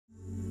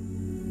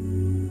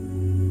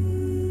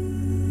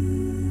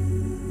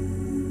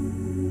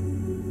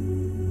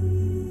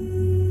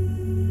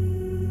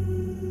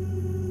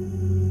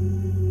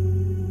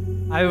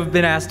I've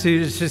been asked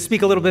to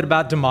speak a little bit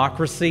about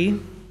democracy.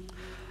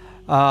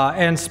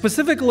 And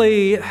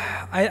specifically,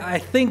 I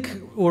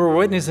think we're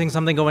witnessing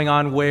something going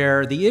on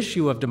where the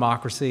issue of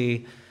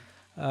democracy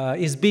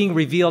is being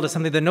revealed as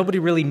something that nobody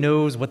really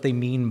knows what they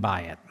mean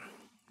by it.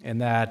 And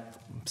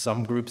that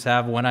some groups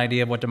have one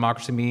idea of what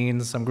democracy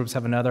means, some groups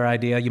have another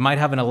idea. You might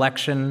have an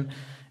election,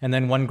 and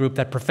then one group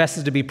that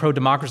professes to be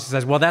pro-democracy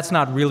says, well, that's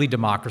not really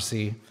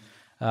democracy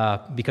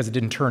because it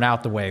didn't turn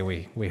out the way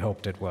we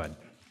hoped it would.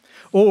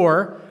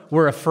 Or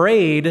we're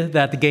afraid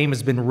that the game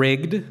has been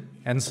rigged,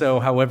 and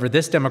so however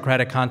this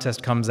democratic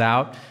contest comes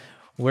out,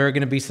 we're going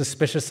to be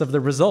suspicious of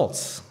the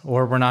results,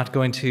 or we're not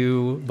going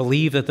to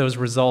believe that those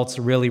results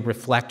really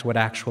reflect what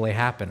actually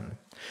happened.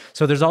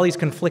 So there's all these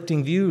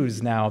conflicting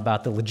views now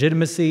about the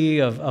legitimacy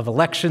of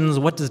elections.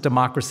 What does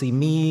democracy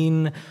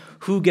mean?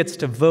 Who gets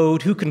to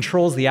vote? Who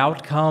controls the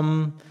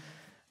outcome?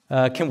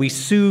 Can we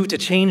sue to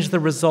change the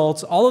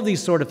results? All of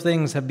these sort of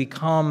things have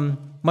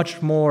become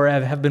much more,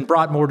 have been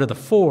brought more to the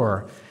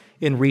fore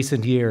in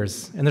recent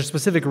years, and there's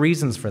specific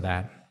reasons for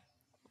that.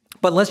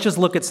 But let's just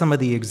look at some of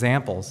the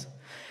examples.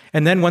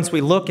 And then once we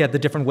look at the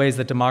different ways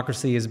that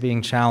democracy is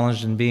being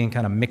challenged and being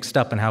kind of mixed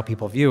up in how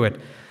people view it,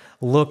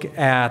 look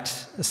at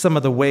some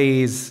of the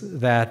ways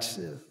that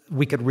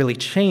we could really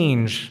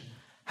change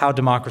how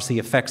democracy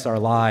affects our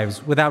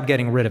lives without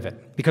getting rid of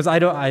it. Because I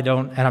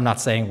don't, and I'm not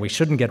saying we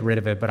shouldn't get rid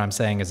of it, but I'm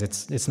saying is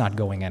it's not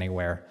going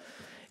anywhere.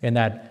 And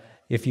that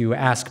if you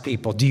ask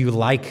people, do you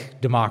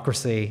like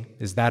democracy?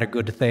 Is that a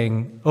good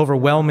thing?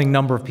 Overwhelming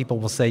number of people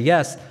will say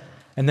yes.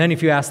 And then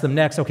if you ask them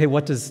next, okay,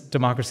 what does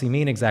democracy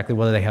mean exactly?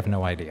 Well, they have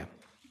no idea.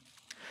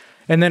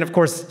 And then, of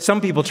course,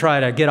 some people try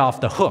to get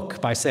off the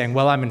hook by saying,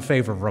 well, I'm in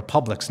favor of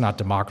republics, not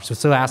democracy.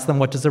 So ask them,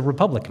 what does a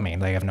republic mean?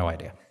 They have no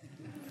idea.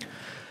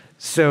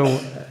 So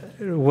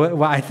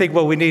I think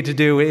what we need to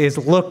do is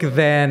look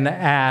then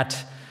at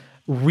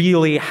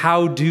really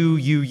how do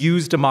you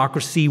use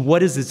democracy?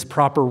 What is its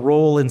proper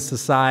role in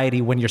society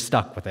when you're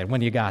stuck with it,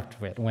 when you got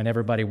it, when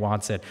everybody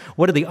wants it?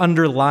 What are the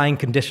underlying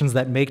conditions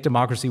that make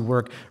democracy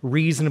work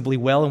reasonably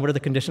well, and what are the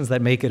conditions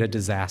that make it a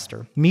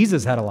disaster?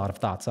 Mises had a lot of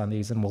thoughts on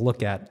these, and we'll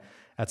look at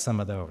some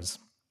of those.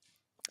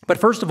 But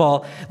first of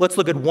all, let's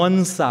look at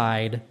one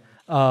side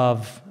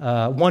of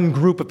one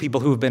group of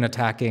people who have been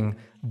attacking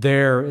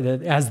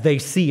as they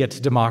see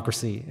it,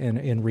 democracy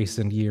in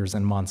recent years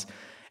and months.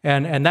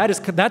 And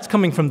that's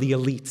coming from the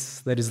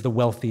elites, that is the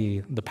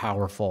wealthy, the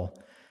powerful.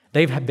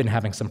 They've been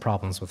having some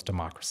problems with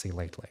democracy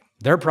lately.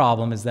 Their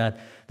problem is that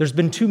there's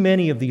been too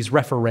many of these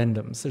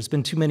referendums. There's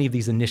been too many of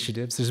these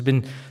initiatives. There's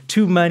been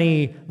too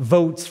many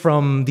votes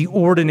from the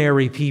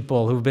ordinary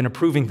people who've been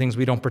approving things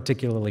we don't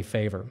particularly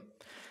favor.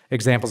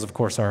 Examples, of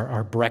course,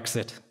 are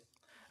Brexit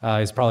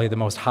is probably the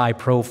most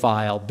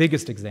high-profile,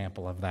 biggest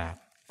example of that.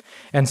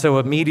 And so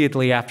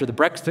immediately after the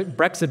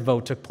Brexit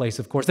vote took place,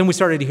 of course, then we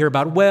started to hear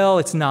about, well,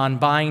 it's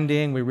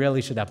non-binding, we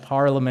really should have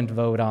Parliament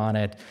vote on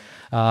it.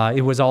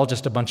 It was all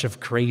just a bunch of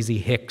crazy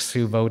hicks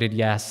who voted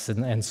yes,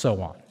 and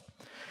so on.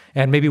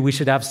 And maybe we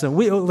should have some,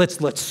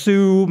 let's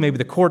sue, maybe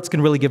the courts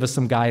can really give us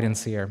some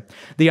guidance here.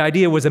 The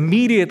idea was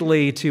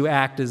immediately to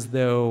act as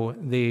though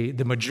the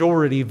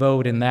majority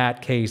vote in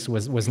that case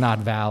was not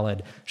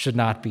valid, should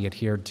not be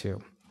adhered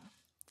to.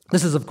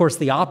 This is, of course,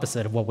 the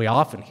opposite of what we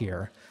often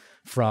hear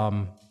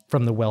from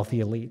the wealthy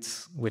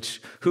elites,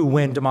 who,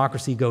 when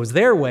democracy goes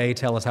their way,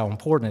 tell us how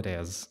important it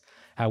is,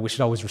 how we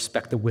should always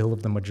respect the will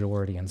of the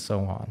majority, and so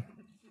on.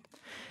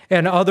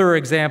 And other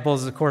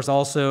examples, of course,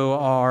 also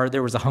are,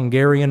 there was a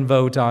Hungarian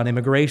vote on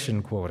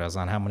immigration quotas,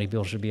 on how many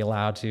people should be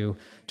allowed to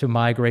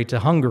migrate to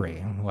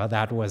Hungary. Well,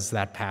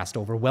 that passed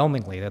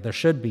overwhelmingly, that there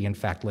should be, in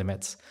fact,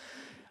 limits.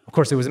 Of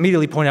course, it was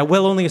immediately pointed out,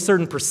 well, only a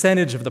certain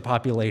percentage of the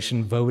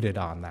population voted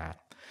on that.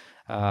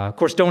 Of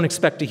course, don't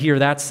expect to hear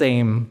that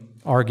same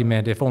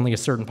argument if only a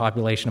certain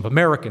population of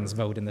Americans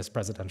vote in this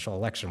presidential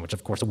election, which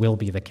of course will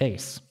be the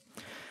case.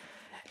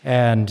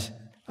 And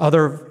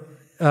other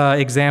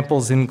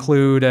examples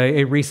include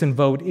a recent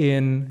vote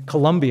in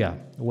Colombia,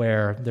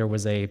 where there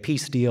was a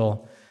peace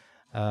deal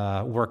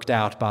worked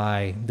out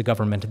by the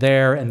government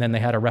there, and then they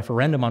had a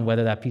referendum on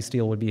whether that peace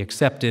deal would be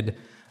accepted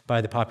by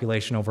the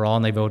population overall,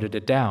 and they voted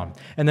it down.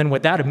 And then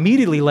what that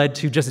immediately led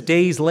to, just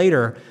days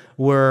later,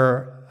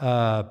 were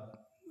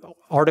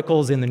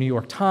articles in the New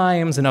York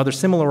Times and other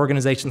similar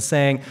organizations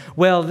saying,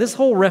 well, this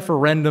whole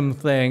referendum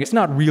thing, it's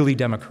not really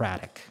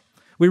democratic.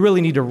 We really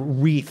need to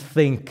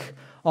rethink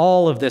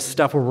all of this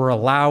stuff where we're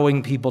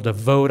allowing people to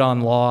vote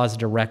on laws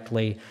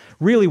directly.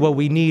 Really what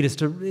we need is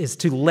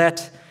to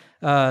let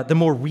the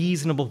more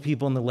reasonable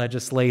people in the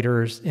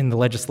legislatures,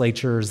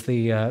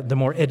 the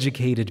more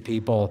educated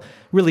people,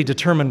 really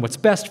determine what's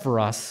best for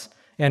us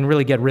and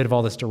really get rid of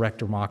all this direct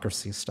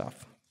democracy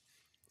stuff.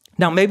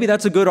 Now, maybe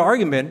that's a good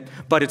argument,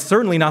 but it's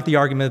certainly not the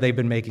argument they've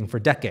been making for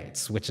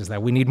decades, which is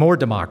that we need more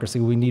democracy,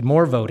 we need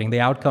more voting. The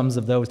outcomes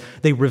of those,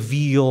 they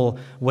reveal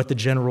what the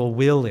general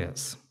will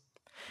is.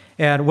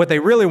 And what they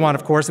really want,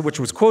 of course, which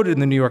was quoted in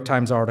the New York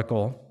Times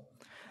article,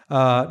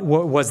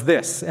 was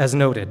this, as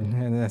noted,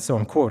 and so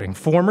I'm quoting,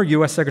 former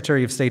U.S.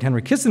 Secretary of State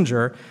Henry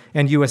Kissinger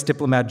and U.S.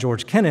 diplomat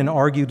George Kennan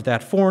argued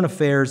that foreign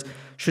affairs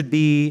should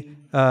be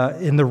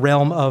in the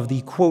realm of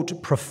the,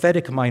 quote,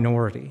 prophetic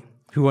minority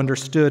who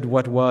understood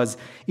what was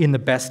in the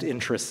best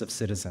interests of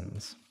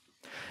citizens.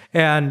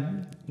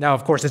 And now,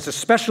 of course, it's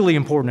especially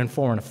important in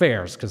foreign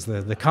affairs because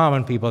the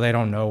common people, they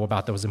don't know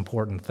about those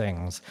important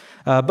things.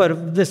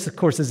 But this, of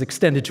course, is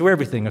extended to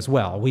everything as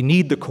well. We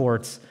need the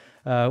courts.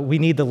 We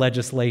need the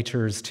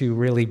legislatures to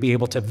really be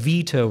able to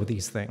veto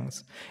these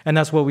things. And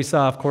that's what we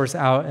saw, of course,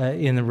 out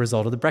in the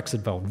result of the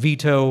Brexit vote.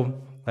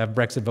 Veto, have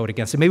Brexit vote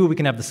against it. Maybe we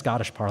can have the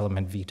Scottish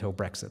Parliament veto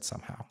Brexit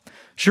somehow.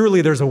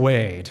 Surely there's a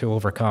way to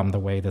overcome the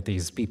way that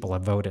these people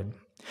have voted.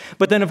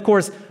 But then, of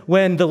course,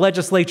 when the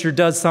legislature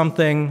does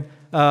something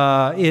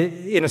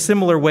in a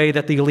similar way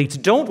that the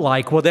elites don't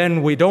like, well,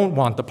 then we don't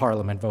want the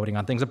parliament voting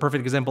on things. A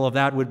perfect example of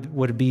that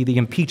would be the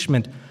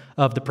impeachment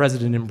of the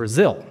president in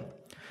Brazil,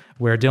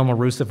 where Dilma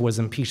Rousseff was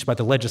impeached by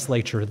the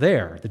legislature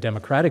there, the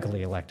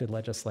democratically elected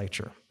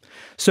legislature.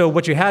 So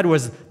what you had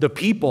was the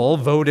people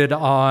voted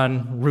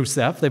on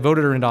Rousseff. They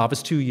voted her into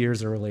office 2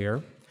 years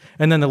earlier.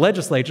 And then the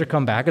legislature,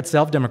 come back,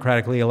 itself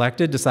democratically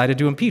elected, decided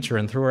to impeach her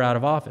and threw her out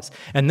of office.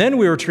 And then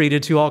we were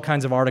treated to all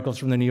kinds of articles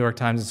from the New York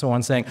Times and so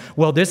on saying,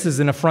 well, this is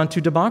an affront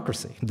to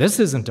democracy. This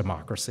isn't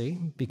democracy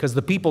because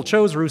the people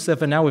chose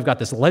Rousseff and now we've got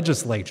this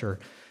legislature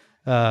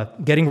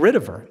getting rid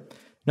of her.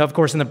 Now, of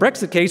course, in the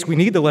Brexit case, we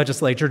need the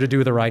legislature to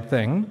do the right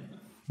thing.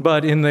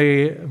 But in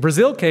the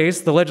Brazil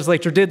case, the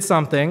legislature did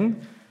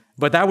something,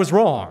 but that was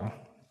wrong.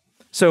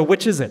 So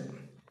which is it?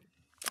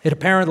 It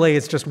apparently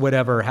is just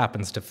whatever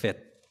happens to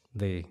fit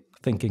the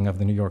thinking of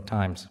the New York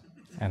Times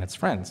and its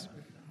friends.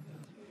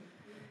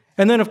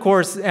 And then, of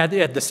course,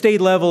 at the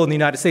state level in the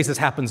United States, this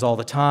happens all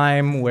the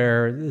time,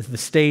 where the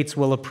states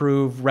will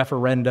approve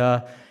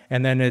referenda,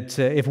 and then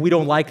if we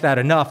don't like that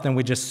enough, then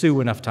we just sue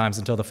enough times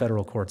until the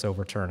federal courts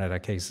overturn it. A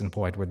case in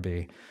point would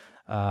be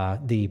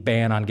the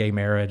ban on gay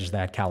marriage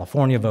that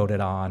California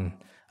voted on,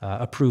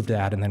 approved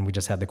that, and then we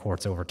just had the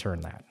courts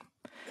overturn that.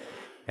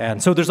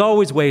 And so there's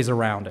always ways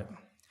around it.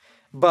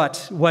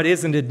 But what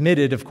isn't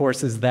admitted, of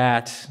course, is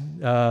that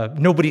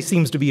nobody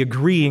seems to be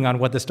agreeing on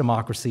what this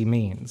democracy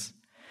means.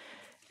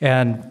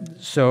 And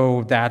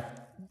so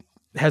that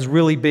has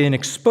really been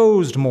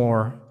exposed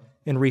more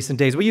in recent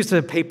days. We used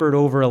to paper it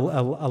over a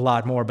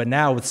lot more, but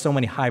now with so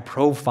many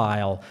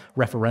high-profile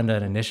referenda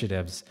and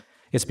initiatives,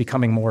 it's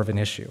becoming more of an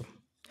issue.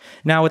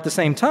 Now, at the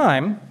same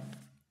time,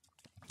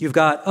 you've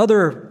got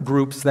other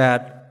groups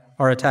that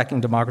are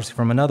attacking democracy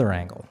from another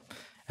angle,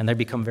 and they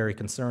become very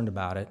concerned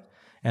about it.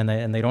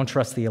 And they don't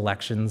trust the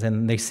elections,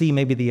 and they see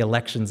maybe the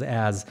elections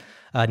as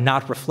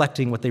not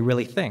reflecting what they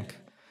really think.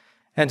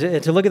 And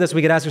to look at this,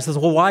 we could ask ourselves,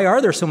 well, why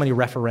are there so many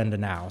referenda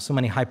now, so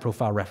many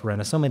high-profile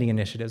referenda, so many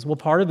initiatives? Well,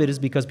 part of it is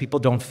because people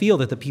don't feel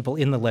that the people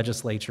in the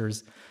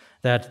legislatures,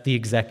 that the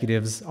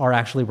executives are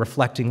actually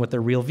reflecting what their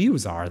real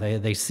views are.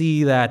 They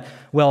see that,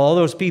 well, all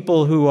those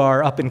people who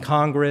are up in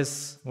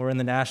Congress or in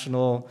the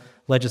national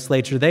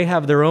legislature, they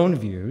have their own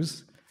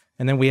views,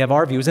 and then we have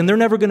our views, and they're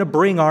never going to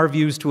bring our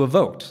views to a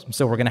vote.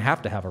 So we're going to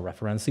have a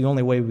referendum. It's the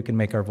only way we can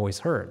make our voice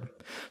heard.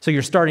 So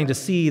you're starting to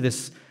see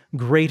this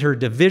greater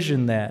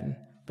division then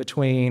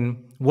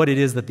between what it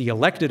is that the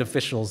elected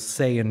officials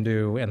say and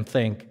do and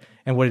think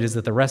and what it is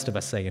that the rest of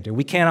us say and do.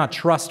 We cannot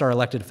trust our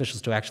elected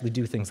officials to actually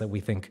do things that we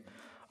think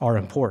are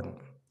important.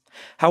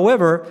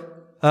 However,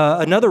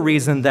 another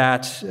reason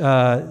that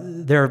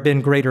there have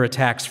been greater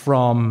attacks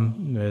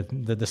from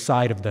the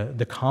side of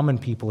the common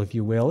people, if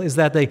you will, is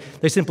that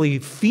they simply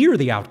fear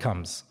the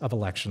outcomes of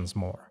elections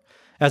more.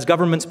 As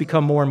governments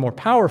become more and more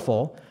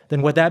powerful,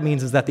 then what that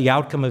means is that the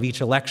outcome of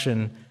each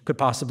election could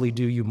possibly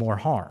do you more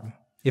harm.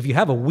 If you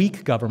have a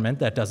weak government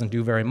that doesn't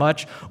do very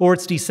much, or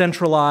it's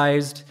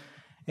decentralized,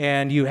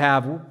 and you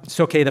have, it's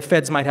okay, the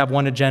feds might have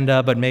one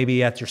agenda, but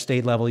maybe at your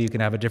state level you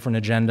can have a different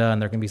agenda and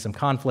there can be some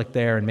conflict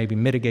there and maybe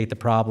mitigate the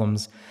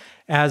problems.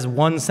 As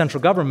one central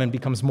government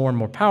becomes more and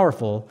more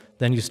powerful,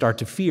 then you start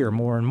to fear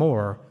more and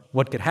more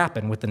what could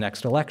happen with the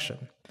next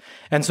election.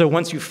 And so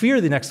once you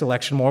fear the next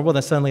election more, well,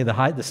 then suddenly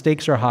the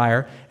stakes are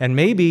higher, and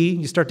maybe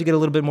you start to get a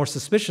little bit more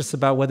suspicious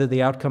about whether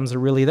the outcomes are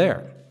really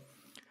there,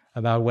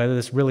 about whether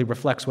this really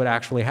reflects what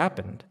actually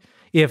happened.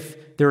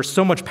 If there's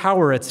so much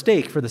power at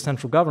stake for the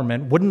central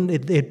government, wouldn't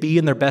it be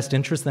in their best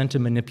interest then to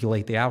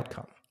manipulate the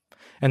outcome?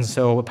 And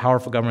so a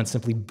powerful government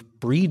simply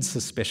breeds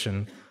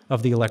suspicion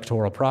of the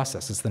electoral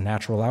process. It's the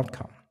natural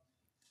outcome.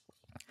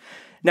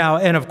 Now,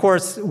 and of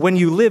course, when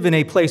you live in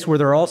a place where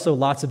there are also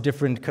lots of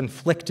different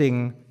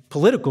conflicting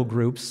political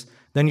groups,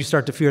 then you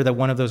start to fear that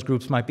one of those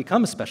groups might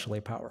become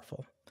especially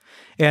powerful.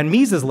 And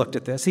Mises looked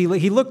at this. He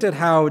looked at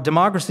how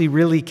democracy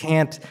really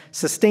can't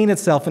sustain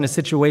itself in a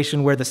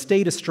situation where the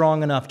state is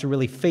strong enough to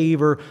really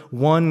favor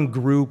one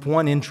group,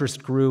 one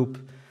interest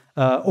group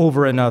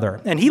over another.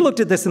 And he looked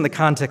at this in the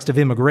context of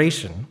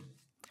immigration.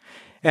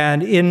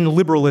 And in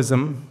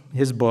Liberalism,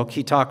 his book,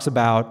 he talks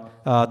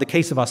about the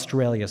case of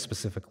Australia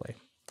specifically.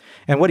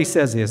 And what he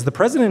says is, the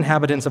present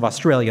inhabitants of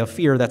Australia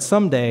fear that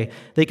someday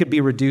they could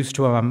be reduced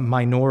to a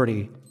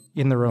minority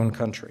in their own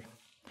country.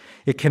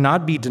 It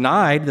cannot be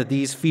denied that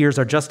these fears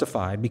are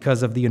justified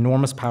because of the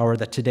enormous power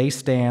that today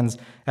stands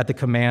at the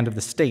command of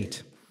the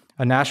state.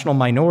 A national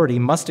minority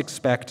must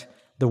expect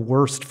the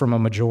worst from a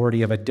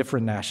majority of a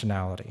different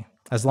nationality.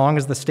 As long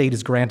as the state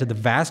is granted the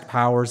vast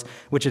powers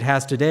which it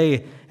has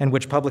today and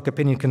which public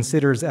opinion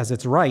considers as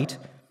its right,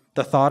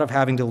 the thought of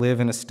having to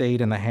live in a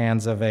state in the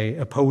hands of an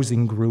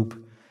opposing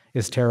group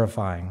is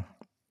terrifying.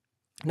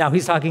 Now,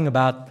 he's talking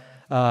about,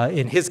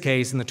 in his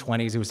case, in the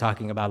 20s, he was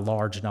talking about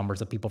large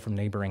numbers of people from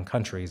neighboring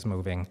countries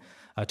moving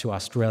to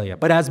Australia.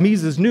 But as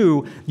Mises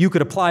knew, you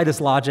could apply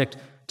this logic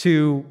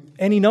to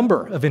any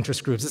number of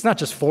interest groups. It's not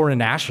just foreign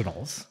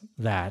nationals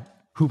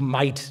who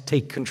might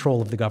take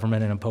control of the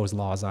government and impose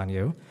laws on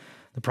you.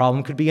 The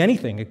problem could be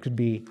anything. It could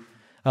be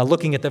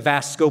looking at the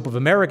vast scope of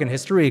American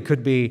history. It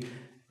could be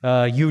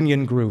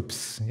union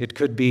groups. It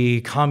could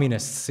be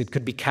communists. It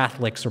could be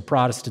Catholics or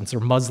Protestants or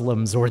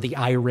Muslims or the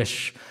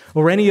Irish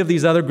or any of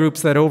these other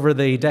groups that over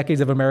the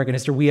decades of American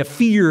history we have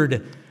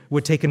feared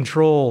would take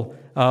control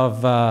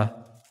of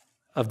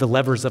the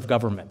levers of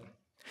government.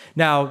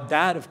 Now,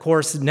 that, of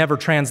course, never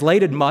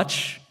translated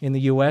much in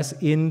the U.S.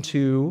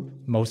 into,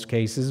 most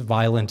cases,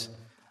 violent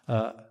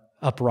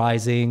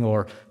uprising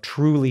or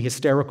truly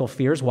hysterical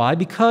fears. Why?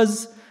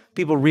 Because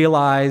people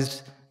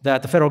realized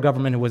that the federal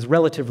government was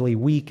relatively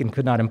weak and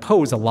could not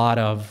impose a lot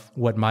of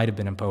what might have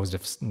been imposed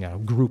if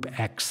Group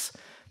X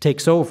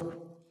takes over.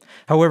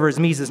 However, as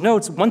Mises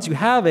notes, once you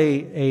have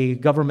a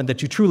government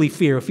that you truly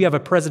fear, if you have a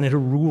president who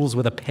rules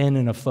with a pen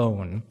and a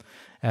phone,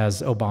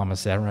 as Obama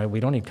said, right? We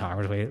don't need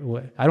Congress.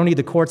 I don't need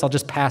the courts. I'll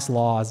just pass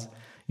laws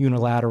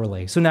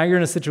unilaterally. So now you're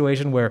in a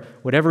situation where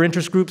whatever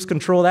interest groups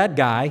control that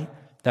guy,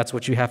 that's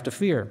what you have to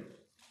fear.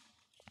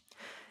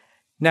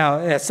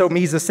 Now, so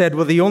Mises said,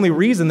 well, the only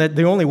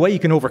way you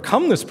can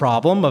overcome this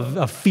problem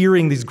of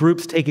fearing these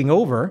groups taking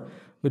over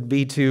would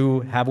be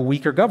to have a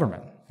weaker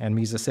government. And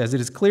Mises says,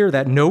 it is clear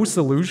that no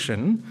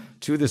solution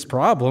to this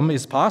problem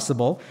is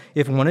possible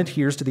if one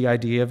adheres to the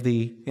idea of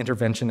the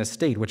interventionist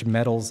state, which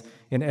meddles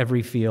in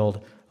every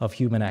field of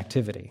human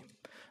activity.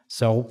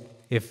 So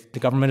if the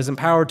government is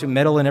empowered to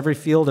meddle in every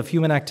field of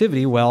human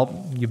activity,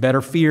 well, you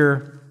better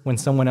fear when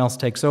someone else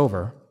takes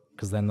over,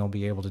 because then they'll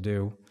be able to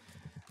do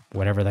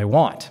whatever they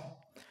want.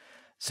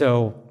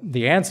 So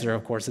the answer,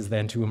 of course, is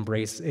then to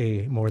embrace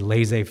a more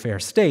laissez-faire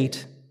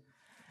state.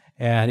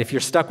 And if you're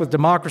stuck with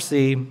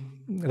democracy,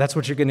 that's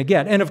what you're going to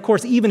get. And of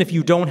course, even if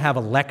you don't have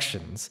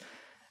elections,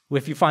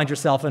 if you find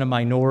yourself in a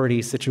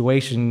minority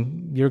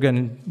situation, you're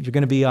going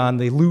to be on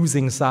the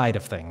losing side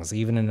of things,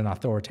 even in an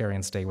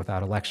authoritarian state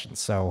without elections.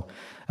 So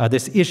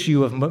this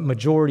issue of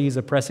majorities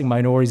oppressing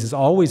minorities is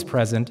always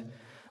present,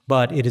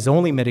 but it is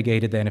only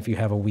mitigated then if you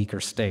have a weaker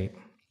state.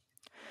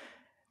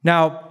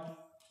 Now,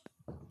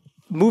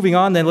 moving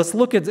on then, let's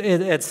look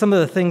at some of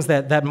the things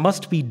that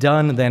must be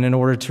done then in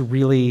order to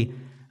really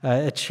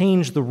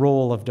change the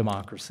role of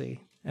democracy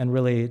and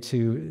really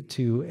to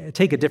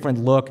take a different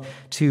look,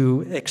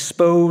 to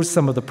expose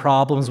some of the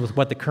problems with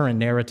what the current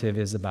narrative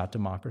is about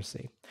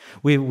democracy.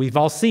 We've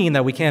all seen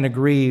that we can't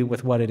agree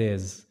with what it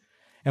is,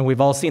 and we've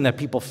all seen that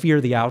people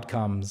fear the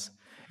outcomes,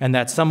 and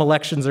that some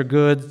elections are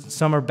good,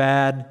 some are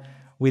bad.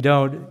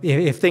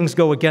 If things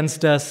go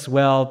against us,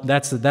 well,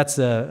 that's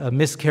a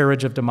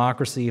miscarriage of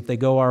democracy. If they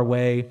go our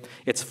way,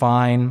 it's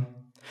fine.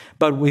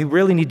 But we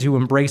really need to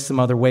embrace some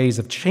other ways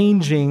of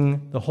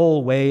changing the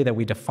whole way that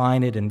we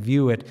define it and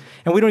view it.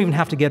 And we don't even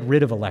have to get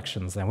rid of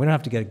elections then. We don't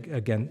have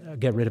to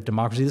get rid of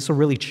democracy. This will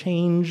really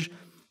change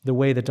the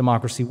way that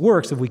democracy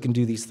works if we can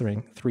do these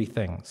three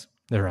things.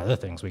 There are other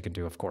things we can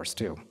do, of course,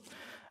 too,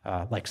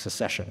 like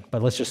secession.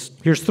 But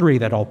here's three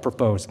that I'll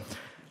propose.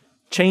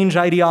 Change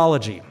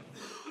ideology.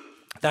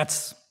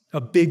 That's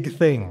a big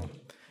thing.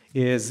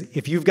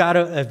 If you've got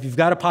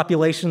a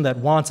population that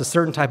wants a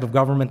certain type of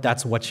government,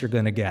 that's what you're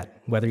going to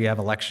get, whether you have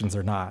elections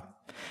or not.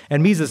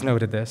 And Mises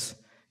noted this.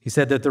 He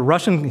said that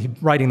writing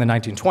in the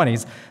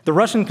 1920s, the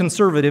Russian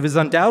conservative is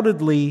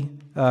undoubtedly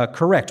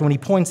correct when he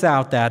points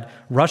out that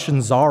Russian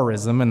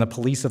Tsarism and the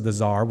police of the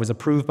Tsar was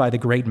approved by the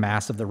great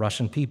mass of the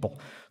Russian people,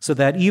 so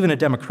that even a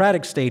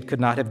democratic state could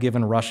not have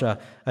given Russia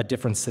a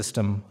different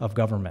system of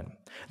government.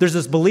 There's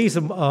this belief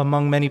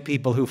among many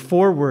people who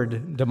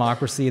forward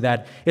democracy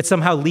that it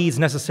somehow leads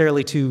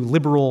necessarily to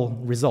liberal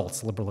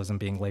results, liberalism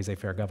being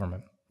laissez-faire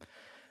government.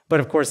 But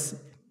of course,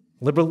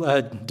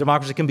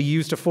 democracy can be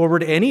used to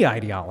forward any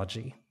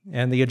ideology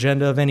and the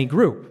agenda of any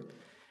group.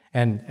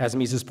 And as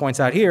Mises points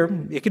out here,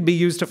 it could be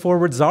used to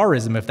forward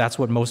Tsarism if that's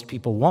what most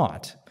people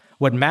want.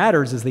 What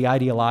matters is the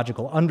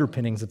ideological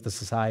underpinnings of the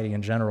society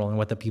in general and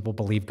what the people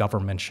believe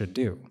government should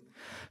do.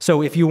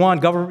 So if you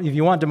want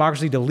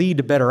democracy to lead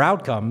to better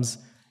outcomes,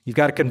 you've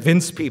got to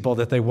convince people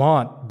that they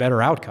want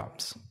better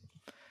outcomes.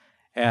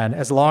 And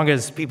as long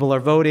as people are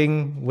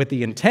voting with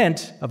the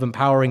intent of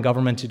empowering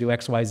government to do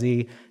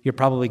XYZ, you're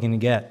probably going to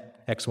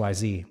get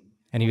XYZ.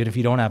 And even if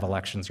you don't have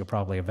elections, you'll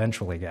probably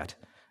eventually get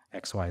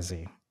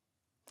XYZ.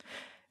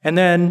 And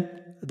then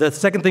the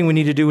second thing we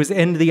need to do is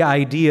end the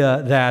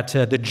idea that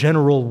the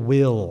general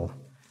will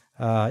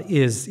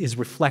is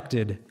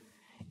reflected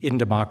in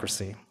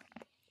democracy.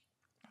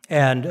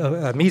 And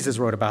Mises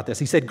wrote about this.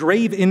 He said,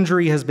 "Grave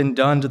injury has been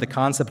done to the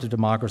concept of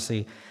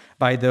democracy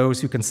by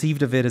those who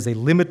conceived of it as a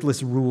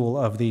limitless rule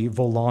of the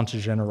volonté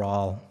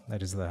générale,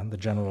 that is the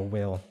general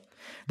will.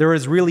 There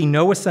is really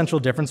no essential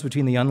difference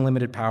between the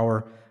unlimited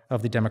power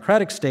of the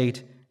democratic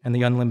state and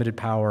the unlimited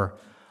power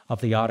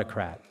of the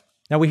autocrat."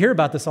 Now, we hear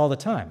about this all the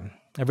time.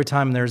 Every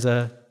time there's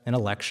an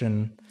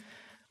election,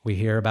 we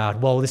hear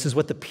about, well, this is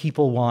what the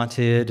people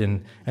wanted,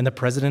 and the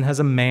president has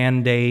a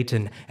mandate,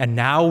 and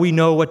now we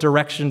know what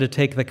direction to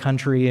take the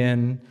country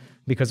in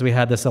because we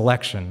had this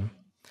election.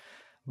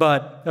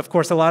 But, of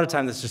course, a lot of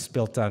times it's just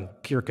built on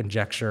pure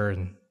conjecture.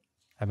 And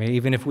I mean,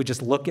 even if we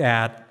just look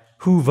at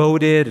who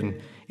voted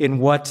and in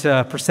what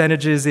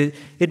percentages,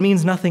 it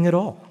means nothing at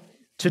all.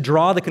 To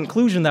draw the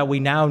conclusion that we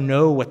now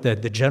know what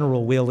the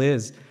general will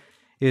is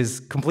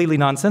completely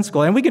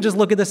nonsensical. And we can just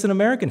look at this in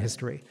American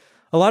history.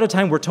 A lot of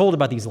time we're told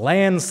about these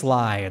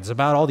landslides,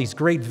 about all these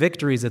great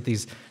victories that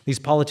these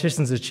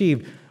politicians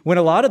achieved, when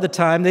a lot of the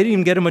time they didn't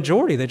even get a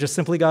majority. They just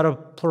simply got a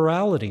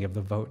plurality of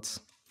the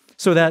votes,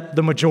 so that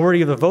the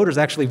majority of the voters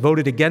actually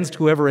voted against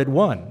whoever had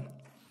won.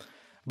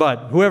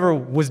 But whoever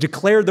was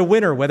declared the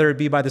winner, whether it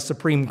be by the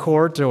Supreme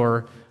Court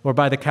or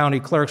by the county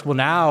clerks, well,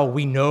 now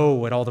we know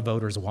what all the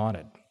voters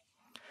wanted.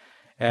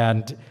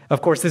 And,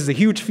 of course, this is a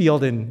huge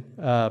field in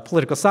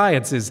political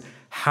science, is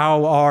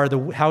how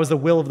is the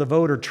will of the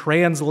voter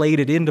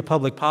translated into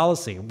public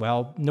policy?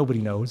 Well, nobody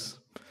knows.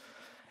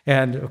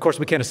 And, of course,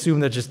 we can't assume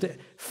that just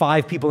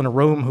 5 people in a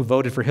room who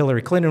voted for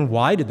Hillary Clinton,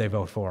 why did they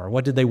vote for her?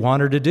 What did they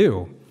want her to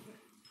do?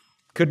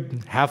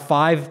 Could have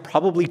 5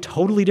 probably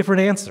totally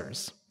different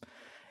answers.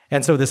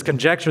 And so this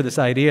conjecture, this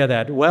idea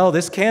that, well,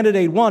 this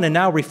candidate won and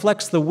now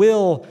reflects the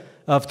will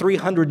of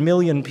 300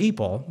 million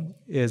people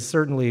is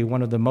certainly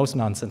one of the most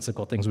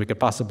nonsensical things we could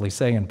possibly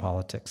say in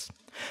politics.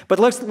 But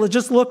let's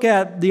just look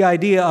at the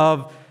idea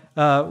of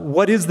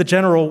what is the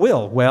general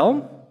will?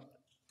 Well,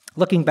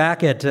 looking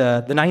back at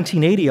the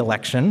 1980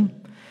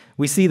 election,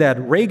 we see that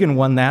Reagan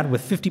won that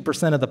with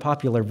 50% of the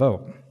popular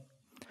vote.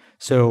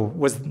 So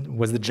was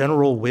the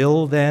general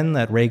will then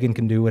that Reagan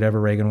can do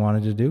whatever Reagan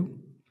wanted to do?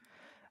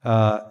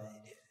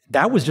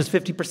 That was just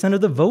 50%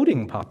 of the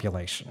voting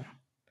population.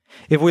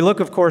 If we look,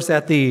 of course,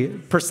 at the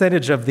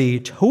percentage of the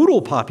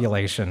total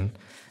population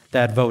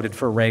that voted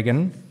for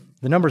Reagan,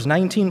 the number is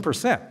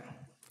 19%.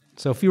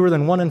 So fewer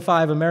than 1 in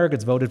 5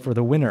 Americans voted for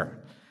the winner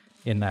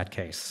in that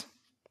case.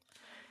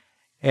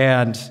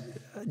 And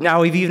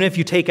now, even if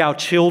you take out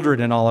children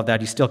and all of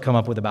that, you still come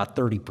up with about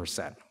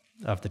 30%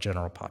 of the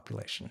general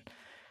population.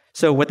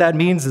 So what that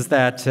means is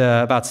that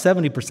about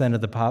 70%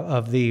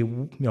 of the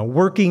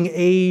working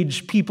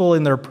age people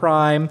in their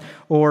prime,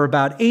 or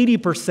about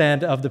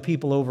 80% of the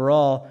people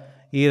overall,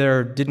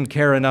 either didn't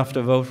care enough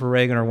to vote for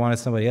Reagan or wanted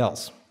somebody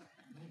else.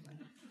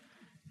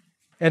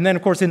 And then,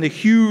 of course, in the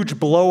huge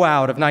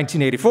blowout of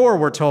 1984,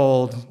 we're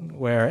told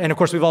and of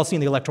course, we've all seen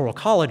the Electoral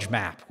College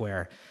map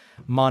where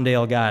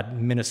Mondale got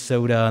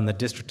Minnesota and the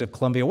District of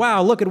Columbia.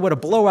 Wow, look at what a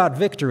blowout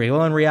victory.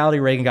 Well, in reality,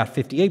 Reagan got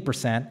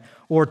 58%,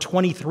 or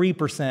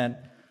 23%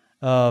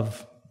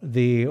 of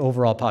the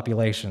overall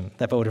population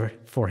that voted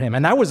for him.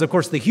 And that was, of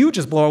course, the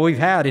hugest blowout we've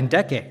had in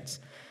decades.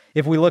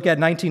 If we look at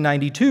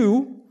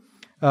 1992,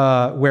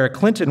 where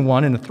Clinton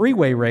won in a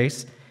 3-way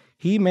race,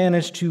 he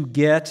managed to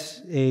get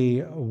a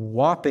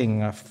whopping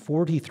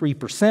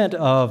 43%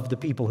 of the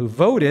people who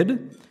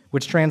voted,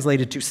 which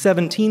translated to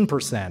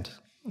 17%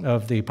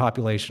 of the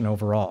population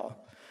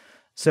overall.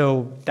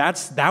 So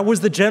that was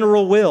the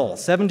general will.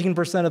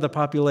 17% of the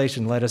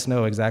population let us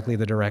know exactly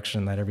the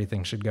direction that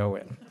everything should go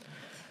in.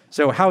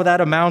 So how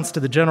that amounts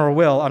to the general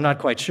will, I'm not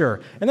quite sure.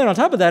 And then on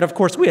top of that, of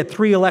course, we had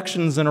 3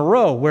 elections in a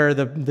row where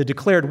the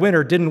declared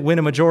winner didn't win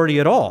a majority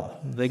at all.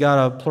 They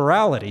got a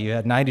plurality. You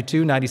had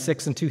 92,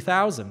 96, and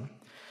 2000.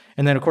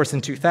 And then, of course,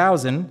 in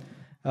 2000,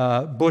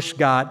 Bush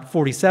got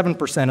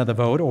 47% of the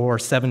vote, or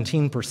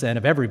 17%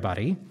 of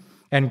everybody,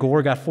 and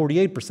Gore got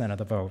 48% of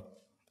the vote,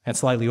 and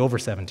slightly over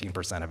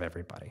 17% of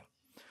everybody.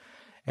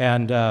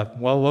 And,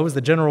 well, what was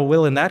the general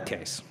will in that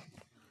case?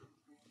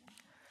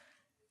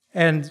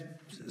 And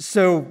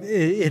so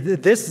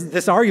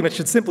this argument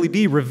should simply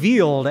be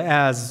revealed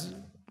as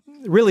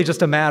really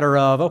just a matter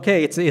of,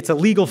 okay, it's a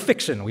legal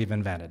fiction we've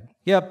invented.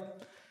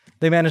 Yep,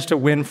 they managed to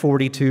win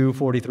 42,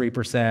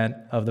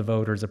 43% of the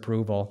voters'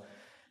 approval.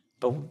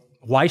 But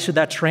why should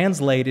that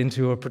translate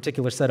into a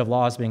particular set of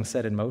laws being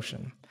set in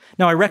motion?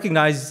 Now, I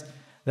recognize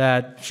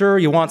that, sure,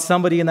 you want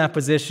somebody in that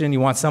position,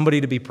 you want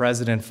somebody to be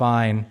president,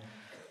 fine.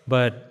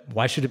 But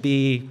why should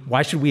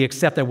we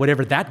accept that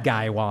whatever that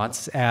guy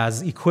wants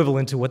as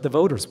equivalent to what the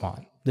voters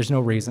want? There's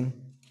no reason.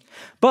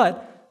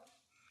 But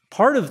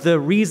part of the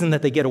reason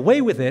that they get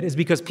away with it is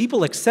because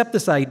people accept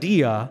this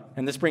idea,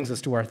 and this brings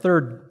us to our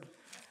third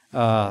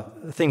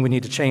thing we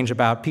need to change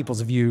about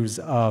people's views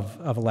of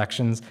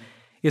elections,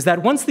 is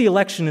that once the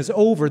election is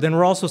over, then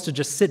we're all supposed to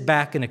just sit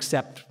back and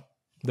accept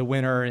the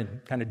winner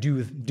and kind of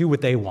do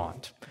what they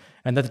want.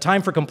 And that the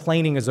time for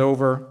complaining is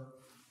over,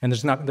 and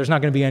there's not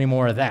going to be any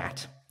more of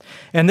that.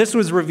 And this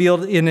was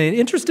revealed in an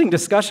interesting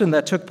discussion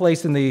that took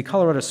place in the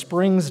Colorado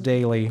Springs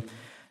Daily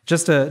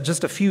just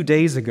a few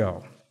days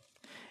ago.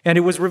 And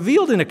it was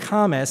revealed in a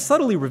comment,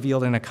 subtly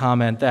revealed in a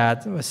comment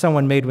that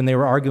someone made when they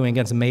were arguing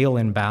against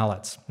mail-in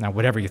ballots. Now,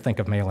 whatever you think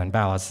of mail-in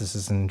ballots, this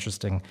is an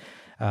interesting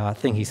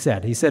thing he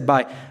said. He said,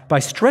 by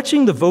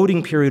stretching the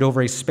voting period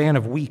over a span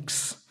of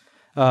weeks,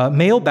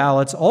 mail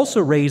ballots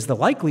also raise the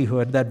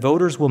likelihood that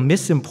voters will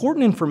miss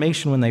important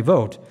information when they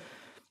vote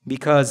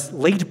because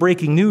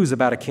late-breaking news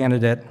about a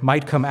candidate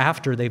might come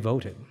after they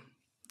voted.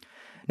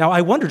 Now,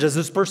 I wonder, is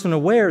this person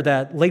aware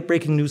that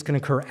late-breaking news can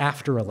occur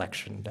after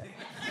Election Day?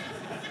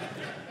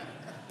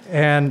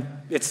 And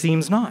it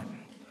seems not.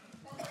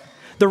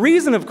 The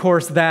reason, of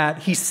course,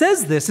 that he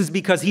says this is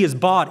because he has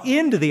bought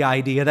into the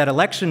idea that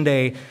Election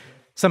Day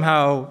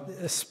somehow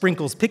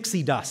sprinkles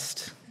pixie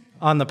dust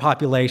on the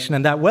population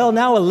and that, well,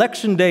 now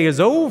Election Day is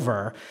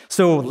over,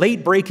 so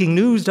late-breaking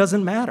news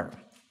doesn't matter.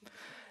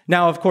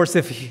 Now, of course,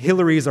 if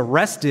Hillary is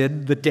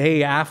arrested the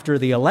day after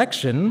the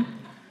election,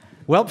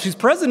 well, she's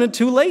president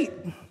too late.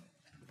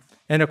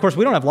 And of course,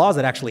 we don't have laws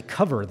that actually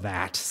cover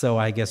that, so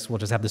I guess we'll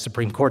just have the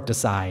Supreme Court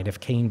decide if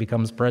Kane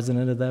becomes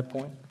president at that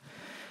point.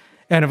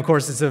 And of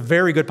course, it's a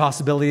very good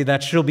possibility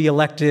that she'll be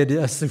elected,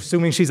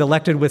 assuming she's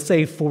elected with,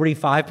 say,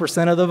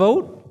 45% of the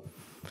vote.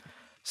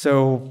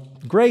 So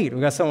great,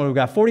 we've got someone who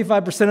got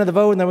 45% of the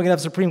vote, and then we're going to have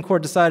the Supreme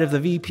Court decide if the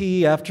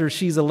VP after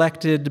she's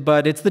elected,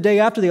 but it's the day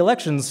after the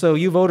election, so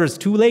you voters,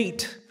 too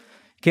late.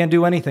 Can't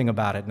do anything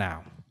about it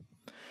now.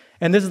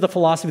 And this is the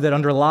philosophy that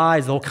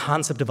underlies the whole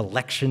concept of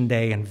Election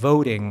Day and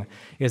voting,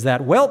 is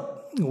that,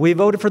 well, we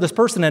voted for this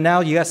person, and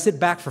now you got to sit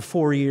back for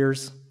 4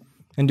 years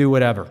and do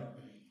whatever.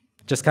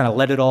 Just kind of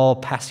let it all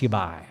pass you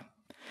by.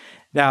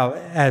 Now,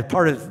 as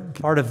part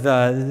of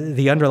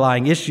the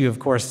underlying issue, of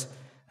course,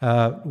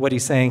 what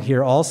he's saying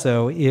here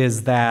also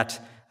is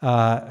that,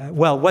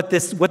 well, what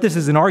this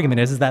is an argument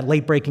is that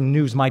late-breaking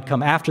news might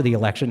come after the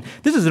election.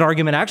 This is an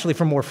argument actually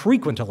for more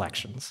frequent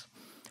elections,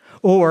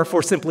 or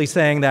for simply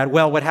saying that,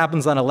 well, what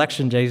happens on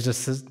Election Day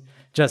is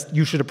just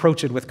you should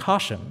approach it with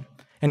caution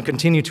and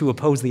continue to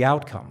oppose the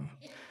outcome.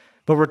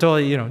 But we're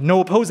told, no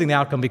opposing the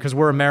outcome because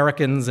we're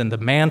Americans and the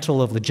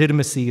mantle of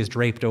legitimacy is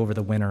draped over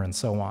the winner and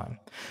so on.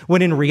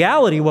 When in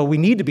reality, what we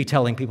need to be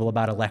telling people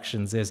about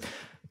elections is,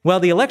 well,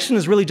 the election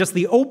is really just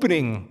the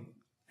opening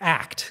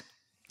act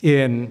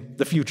in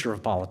the future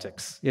of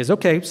politics. Is,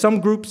 okay, some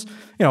groups,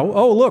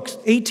 oh, look,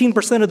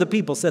 18% of the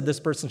people said this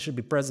person should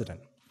be president.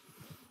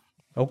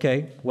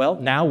 Okay, well,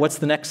 now what's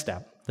the next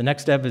step? The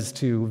next step is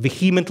to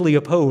vehemently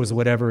oppose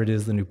whatever it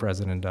is the new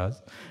president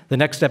does. The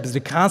next step is to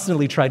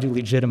constantly try to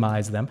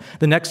legitimize them.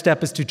 The next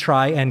step is to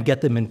try and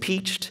get them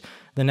impeached.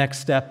 The next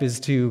step is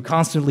to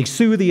constantly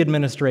sue the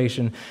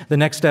administration. The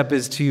next step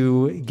is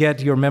to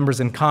get your members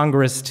in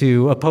Congress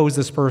to oppose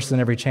this person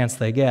every chance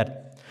they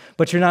get.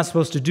 But you're not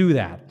supposed to do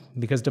that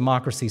because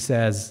democracy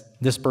says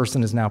this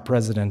person is now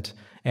president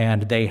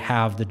and they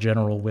have the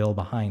general will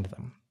behind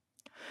them.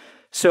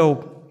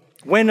 So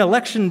when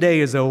Election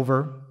Day is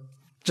over,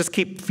 just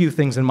keep a few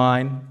things in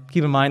mind.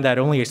 Keep in mind that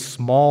only a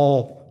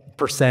small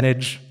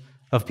percentage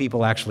of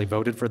people actually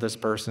voted for this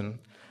person.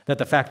 That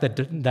the fact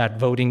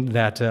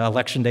that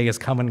Election Day has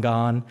come and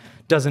gone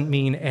doesn't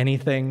mean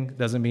anything,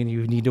 doesn't mean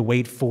you need to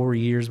wait 4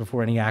 years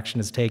before any action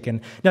is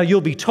taken. Now,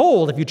 you'll be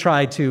told if you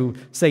try to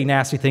say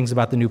nasty things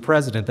about the new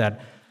president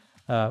that,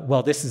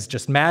 well, this is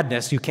just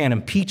madness. You can't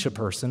impeach a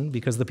person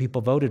because the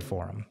people voted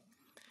for him.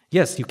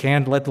 Yes, you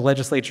can let the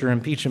legislature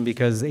impeach him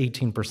because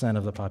 18%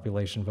 of the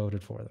population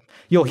voted for them.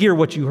 You'll hear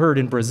what you heard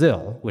in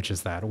Brazil, which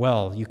is that,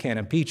 well, you can't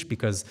impeach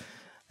because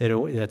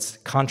it's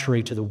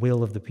contrary to the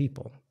will of the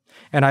people.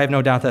 And I have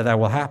no doubt that that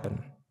will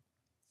happen.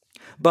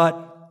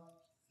 But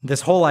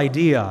this whole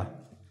idea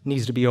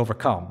needs to be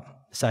overcome.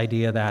 This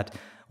idea that,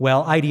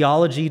 well,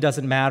 ideology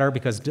doesn't matter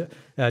because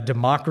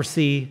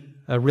democracy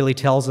really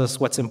tells us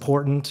what's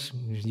important.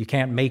 You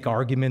can't make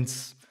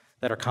arguments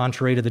that are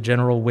contrary to the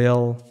general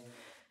will.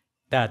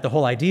 That the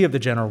whole idea of the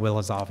general will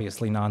is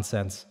obviously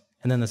nonsense.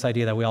 And then this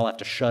idea that we all have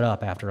to shut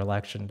up after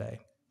Election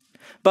Day.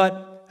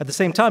 But at the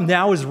same time,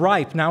 now is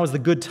ripe. Now is the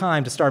good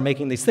time to start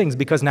making these things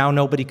because now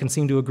nobody can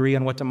seem to agree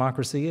on what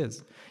democracy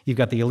is. You've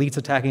got the elites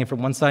attacking it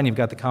from one side, and you've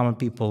got the common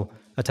people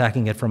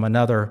attacking it from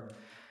another.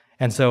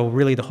 And so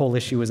really the whole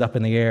issue is up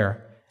in the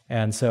air.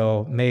 And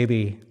so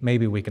maybe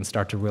we can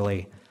start to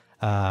really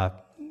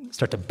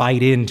start to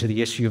bite into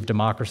the issue of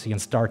democracy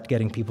and start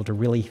getting people to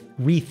really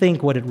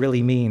rethink what it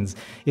really means.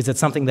 Is it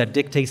something that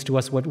dictates to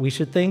us what we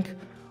should think?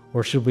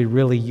 Or should we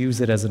really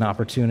use it as an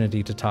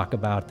opportunity to talk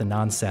about the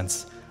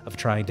nonsense of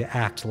trying to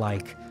act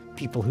like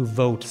people who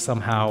vote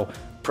somehow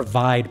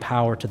provide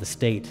power to the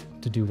state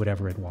to do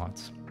whatever it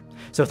wants?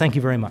 So thank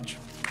you very much.